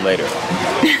pray for him later.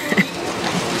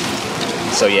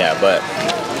 So yeah, but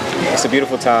it's a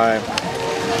beautiful time.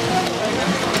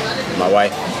 My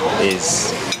wife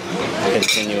is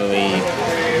continually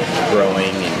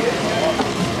growing and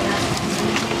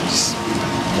just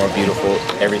more beautiful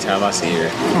every time I see her.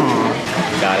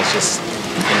 God is just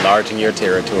enlarging your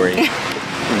territory,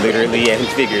 literally and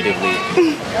figuratively.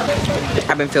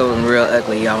 I've been feeling real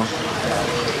ugly, y'all.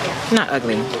 Not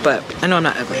ugly, but I know I'm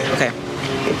not ugly. Okay.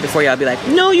 Before y'all be like,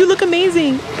 no, you look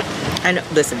amazing. I know.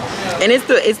 Listen, and it's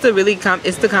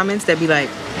the comments that be like,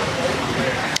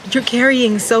 you're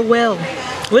carrying so well.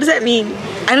 What does that mean?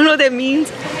 I don't know what that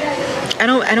means. I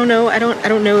don't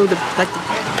know the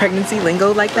pregnancy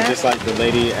lingo like that. Just like the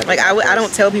lady. Like I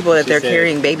don't tell people that they're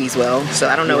carrying babies well, so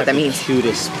I don't know what that means.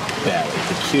 Cutest belly,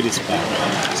 the cutest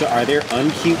belly. So are there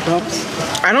uncute bumps?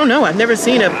 I don't know. I've never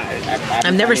seen an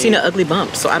ugly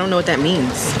bump, so I don't know what that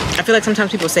means. I feel like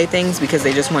sometimes people say things because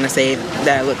they just want to say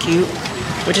that I look cute,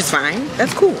 which is fine.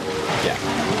 That's cool. Yeah.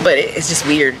 But it's just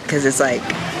weird because it's like,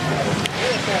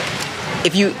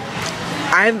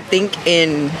 I think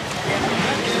in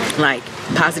like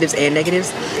positives and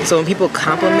negatives. So when people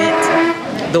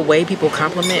compliment, the way people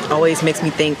compliment always makes me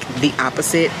think the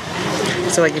opposite.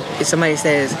 So like if somebody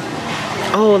says,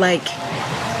 oh, like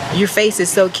your face is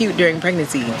so cute during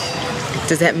pregnancy,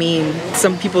 does that mean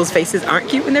some people's faces aren't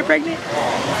cute when they're pregnant?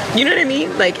 You know what I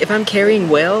mean? Like if I'm carrying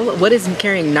well, what does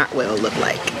carrying not well look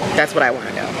like? That's what I want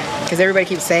to know. Because everybody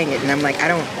keeps saying it and I'm like, I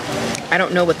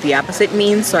don't know what the opposite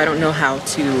means, so I don't know how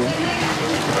to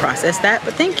process that,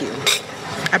 but thank you.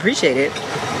 I appreciate it.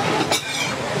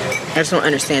 I just don't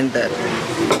understand the,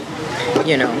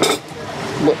 you know,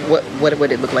 what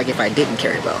would it look like if I didn't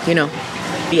carry well, you know?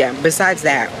 Yeah, besides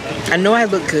that, I know I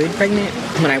look good pregnant.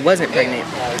 When I wasn't pregnant,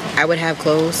 I would have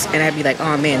clothes and I'd be like,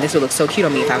 oh man, this would look so cute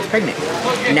on me if I was pregnant.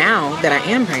 Now that I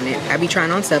am pregnant, I'd be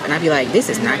trying on stuff and I'd be like, this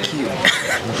is not cute.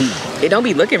 It don't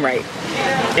be looking right.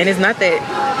 And it's not that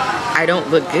I don't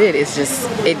look good, it's just,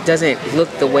 it doesn't look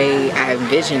the way I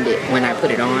envisioned it when I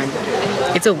put it on.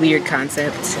 It's a weird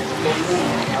concept.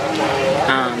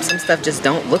 Some stuff just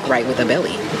don't look right with a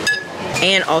belly.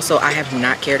 And also, I have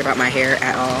not cared about my hair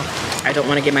at all. I don't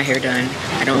want to get my hair done.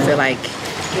 I don't feel like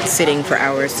sitting for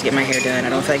hours to get my hair done. I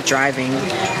don't feel like driving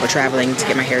or traveling to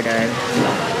get my hair done.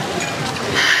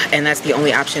 And that's the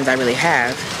only options I really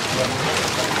have,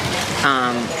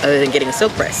 other than getting a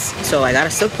silk press. So I got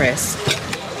a silk press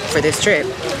for this trip.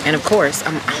 And of course,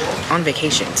 I'm on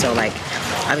vacation. So like,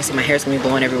 obviously my hair's gonna be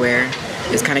blowing everywhere.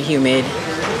 It's kind of humid.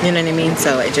 You know what I mean?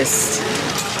 So it just,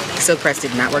 silk press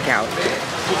did not work out.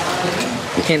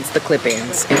 Hence the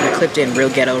clip-ins. And they're clipped in real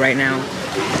ghetto right now.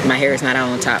 My hair is not out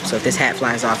on the top, so if this hat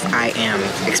flies off, I am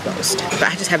exposed. But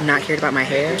I just have not cared about my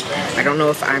hair. I don't know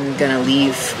if I'm gonna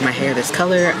leave my hair this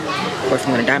color, or if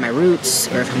I'm gonna dye my roots,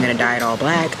 or if I'm gonna dye it all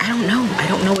black. I don't know. I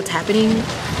don't know what's happening.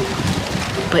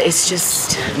 But it's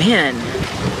just, man,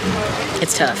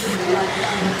 it's tough.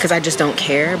 Because I just don't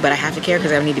care, but I have to care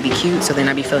because I need to be cute, so then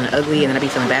I'd be feeling ugly, and then I'd be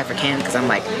feeling bad for Ken, because I'm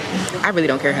like, I really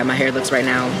don't care how my hair looks right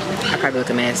now. I probably look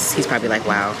a mess. He's probably like,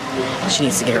 wow, she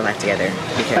needs to get her life together,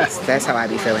 because that's how I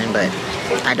be feeling, but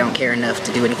I don't care enough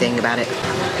to do anything about it.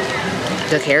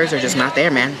 The hairs are just not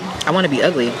there, man. I want to be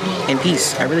ugly in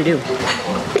peace. I really do.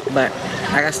 But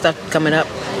I got stuff coming up.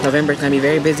 November's going to be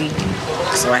very busy,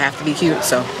 so I have to be cute,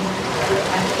 so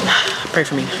pray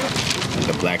for me.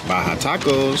 The Black Baja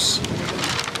Tacos.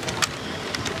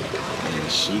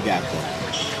 And she got the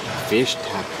fish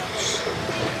tacos.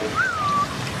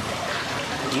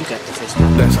 You got the fish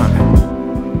tacos. That's hot.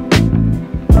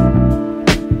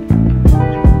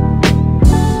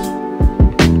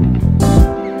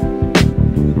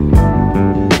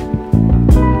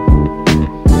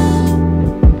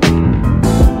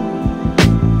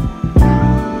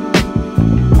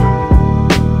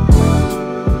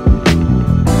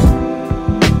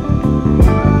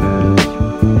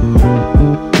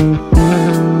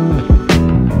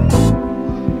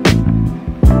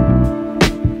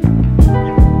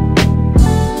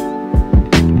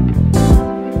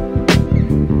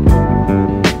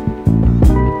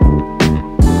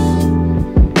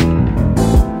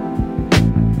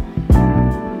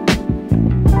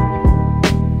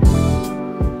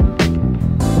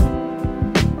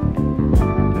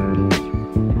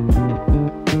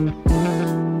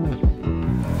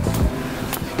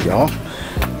 Y'all,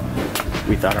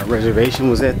 we thought our reservation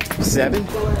was at 7.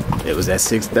 It was at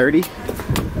 6:30.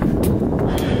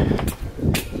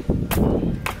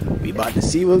 We about to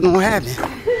see what's gonna happen.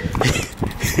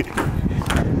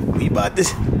 we about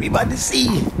to see.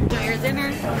 Enjoy your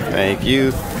dinner. Thank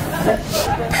you.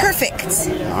 Perfect.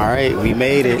 All right, we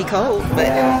made it. It'll be cold,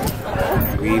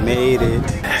 but we made it.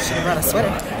 should have brought a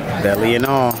sweater. Belly and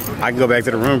all. I can go back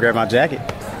to the room, grab my jacket.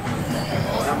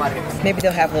 Maybe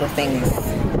they'll have little things.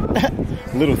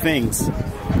 Little things.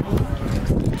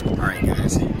 All right,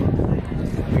 guys.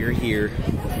 We're here,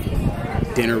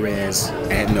 dinner res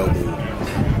at Nobu,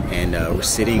 and we're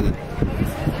sitting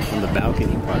on the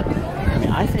balcony part. I mean,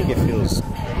 I think it feels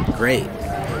great,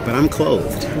 but I'm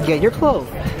clothed. Yeah, you're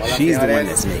clothed. She's the one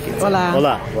that's naked. Hola.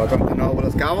 Hola. Welcome to Nobu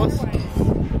Los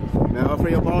Cabos. May I offer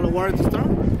you a bottle of water to start?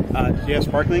 Do you have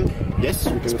sparkling? Yes.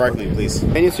 Sparkling, please.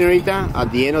 Menu, señorita.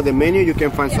 At the end of the menu, you can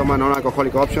find some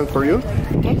non-alcoholic options for you.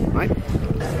 Okay. Right?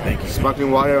 Thank you.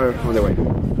 Sparkling water on the way.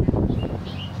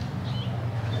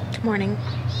 Good morning.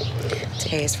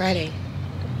 Today is Friday.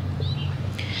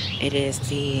 It is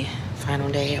the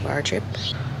final day of our trip.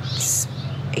 It's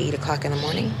 8 o'clock in the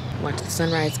morning. Watched the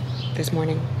sunrise this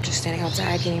morning. Just standing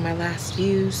outside getting my last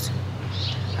views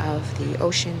of the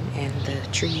ocean and the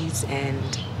trees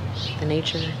and the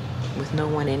nature with no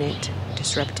one in it,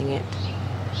 disrupting it,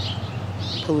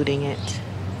 polluting it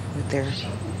with their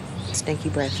stinky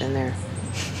breath and their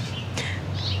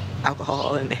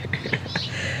alcohol and their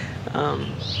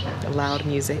loud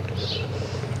music.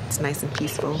 It's nice and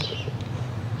peaceful.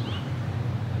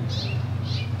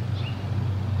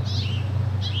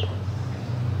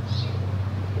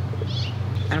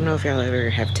 I don't know if y'all ever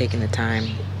have taken the time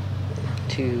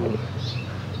to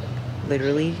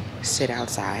literally sit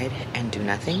outside and do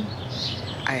nothing.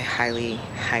 I highly,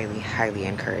 highly, highly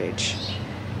encourage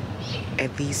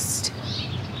at least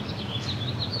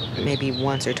maybe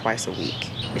once or twice a week.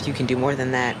 If you can do more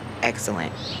than that,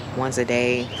 excellent. Once a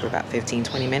day for about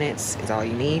 15-20 minutes is all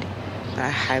you need. But I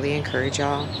highly encourage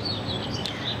y'all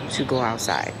to go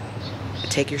outside.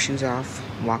 Take your shoes off,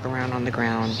 walk around on the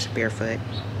ground barefoot.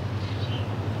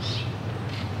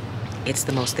 It's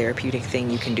the most therapeutic thing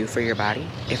you can do for your body.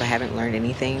 If I haven't learned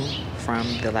anything from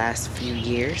the last few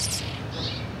years,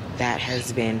 that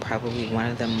has been probably one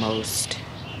of the most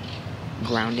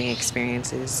grounding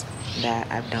experiences that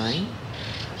I've done.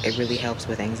 It really helps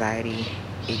with anxiety.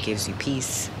 It gives you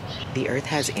peace. The earth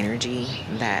has energy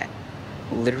that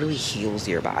literally heals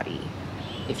your body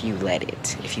if you let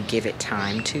it, if you give it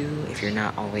time to, if you're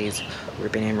not always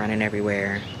ripping and running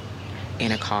everywhere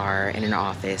in a car, in an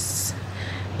office.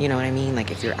 You know what I mean?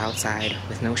 Like if you're outside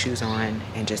with no shoes on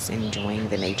and just enjoying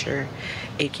the nature,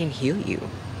 it can heal you.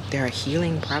 There are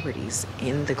healing properties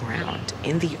in the ground,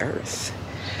 in the earth.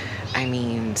 I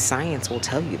mean, science will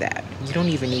tell you that. You don't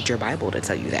even need your Bible to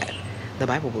tell you that. The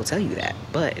Bible will tell you that,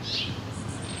 but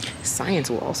science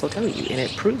will also tell you, and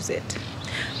it proves it,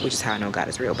 which is how I know God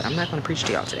is real. But I'm not going to preach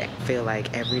to y'all today. I feel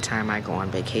like every time I go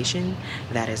on vacation,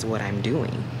 that is what I'm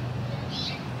doing.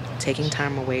 Taking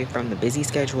time away from the busy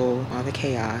schedule, all the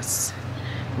chaos,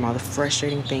 from all the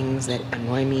frustrating things that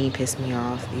annoy me, piss me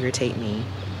off, irritate me.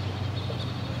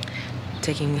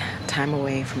 Taking time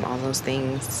away from all those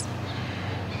things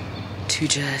to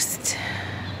just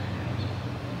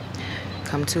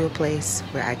come to a place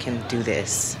where I can do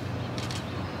this.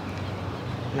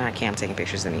 Not Cam taking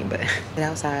pictures of me, but get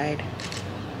outside,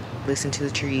 listen to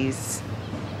the trees,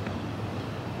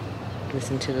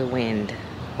 listen to the wind,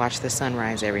 watch the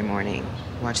sunrise every morning,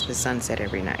 watch the sunset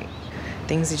every night.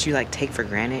 Things that you like take for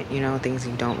granted, you know, things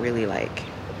you don't really like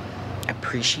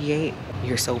appreciate.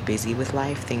 You're so busy with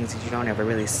life, things that you don't ever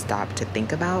really stop to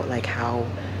think about, like how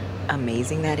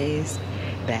amazing that is,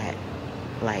 that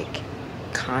like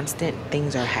constant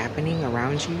things are happening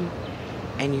around you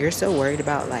and you're so worried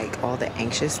about like all the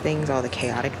anxious things, all the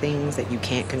chaotic things that you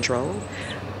can't control,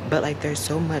 but like there's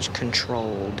so much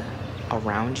controlled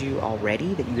around you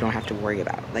already that you don't have to worry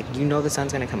about. Like, you know the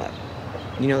sun's gonna come up,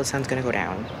 you know the sun's gonna go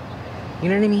down, you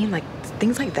know what I mean? Like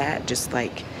things like that just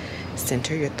like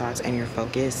center your thoughts and your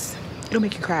focus. It'll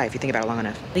make you cry if you think about it long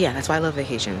enough. But yeah, that's why I love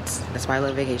vacations. That's why I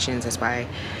love vacations. That's why,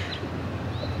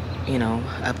 you know,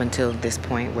 up until this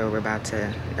point where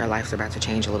our lives are about to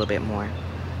change a little bit more,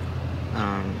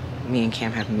 me and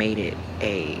Cam have made it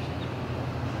a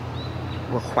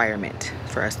requirement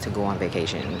for us to go on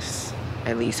vacations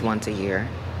at least once a year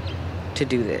to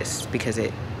do this, because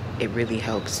it really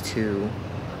helps to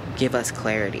give us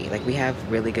clarity. Like, we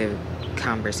have really good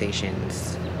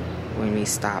conversations when we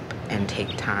stop and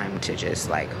take time to just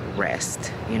like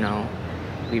rest, you know.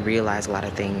 We realize a lot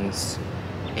of things.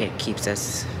 It keeps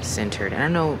us centered. And I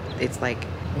know it's like,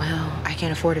 well, I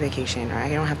can't afford a vacation, or I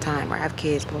don't have time, or I have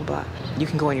kids, blah, blah, blah. You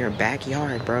can go in your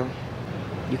backyard, bro.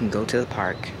 You can go to the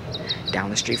park down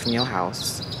the street from your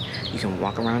house. You can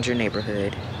walk around your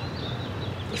neighborhood.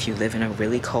 If you live in a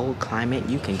really cold climate,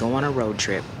 you can go on a road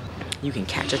trip. You can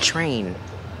catch a train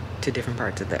to different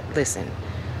parts of the... Listen,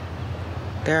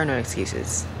 there are no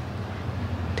excuses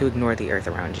to ignore the earth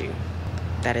around you.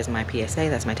 That is my PSA.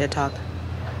 That's my TED Talk.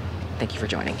 Thank you for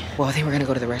joining. Well, I think we're gonna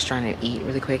go to the restaurant and eat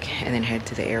really quick and then head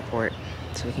to the airport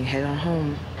so we can head on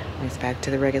home. And it's back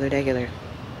to the regular.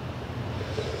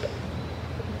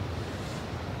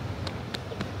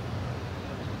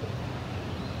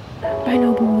 Bye,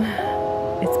 Nobu.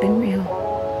 It's been real.